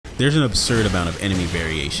there's an absurd amount of enemy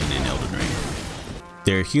variation in Elden Ring.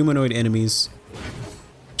 There are humanoid enemies,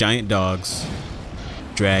 giant dogs,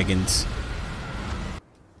 dragons,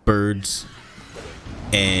 birds,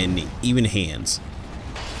 and even hands.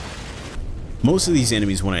 Most of these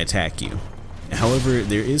enemies want to attack you. However,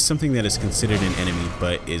 there is something that is considered an enemy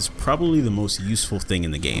but is probably the most useful thing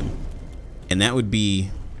in the game, and that would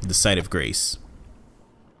be the Site of Grace.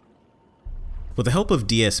 With the help of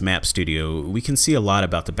DS Map Studio, we can see a lot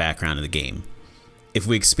about the background of the game. If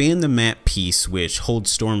we expand the map piece which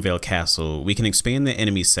holds Stormveil Castle, we can expand the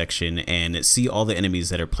enemies section and see all the enemies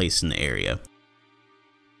that are placed in the area.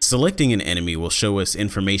 Selecting an enemy will show us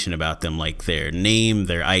information about them like their name,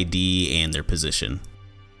 their ID, and their position.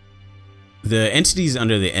 The entities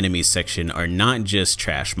under the enemies section are not just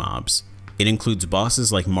trash mobs. It includes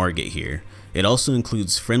bosses like Margit here. It also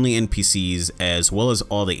includes friendly NPCs as well as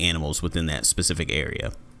all the animals within that specific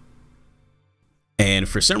area. And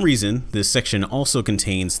for some reason, this section also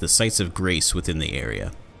contains the Sites of Grace within the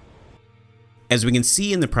area. As we can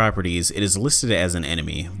see in the properties, it is listed as an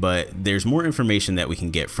enemy, but there's more information that we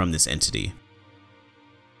can get from this entity.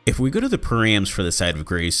 If we go to the params for the Site of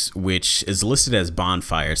Grace, which is listed as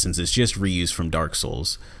bonfire since it's just reused from Dark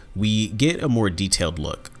Souls, we get a more detailed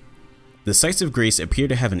look. The Sites of Grace appear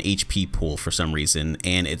to have an HP pool for some reason,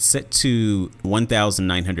 and it's set to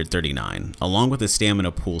 1939, along with a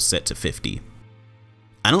stamina pool set to 50.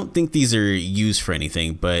 I don't think these are used for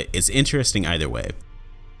anything, but it's interesting either way.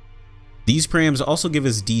 These params also give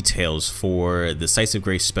us details for the Sites of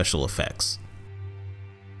Grace special effects.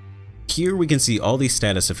 Here we can see all these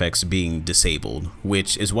status effects being disabled,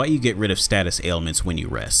 which is why you get rid of status ailments when you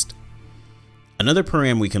rest. Another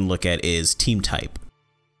param we can look at is team type.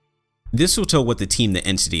 This will tell what the team the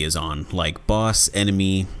entity is on, like boss,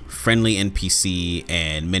 enemy, friendly NPC,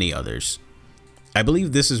 and many others. I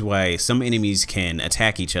believe this is why some enemies can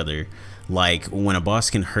attack each other, like when a boss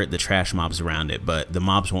can hurt the trash mobs around it, but the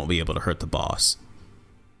mobs won't be able to hurt the boss.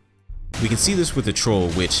 We can see this with the troll,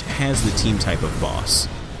 which has the team type of boss.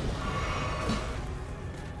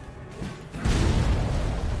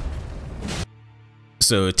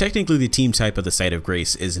 So technically the team type of the Site of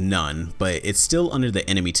Grace is none, but it's still under the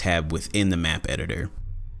enemy tab within the map editor.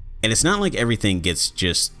 And it's not like everything gets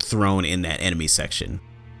just thrown in that enemy section.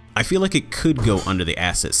 I feel like it could go under the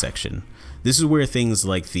asset section. This is where things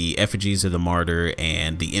like the effigies of the martyr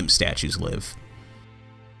and the imp statues live,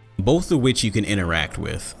 both of which you can interact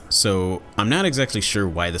with. So I'm not exactly sure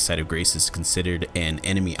why the Site of Grace is considered an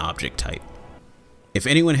enemy object type. If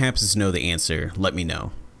anyone happens to know the answer, let me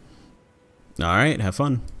know. Alright, have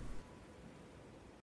fun.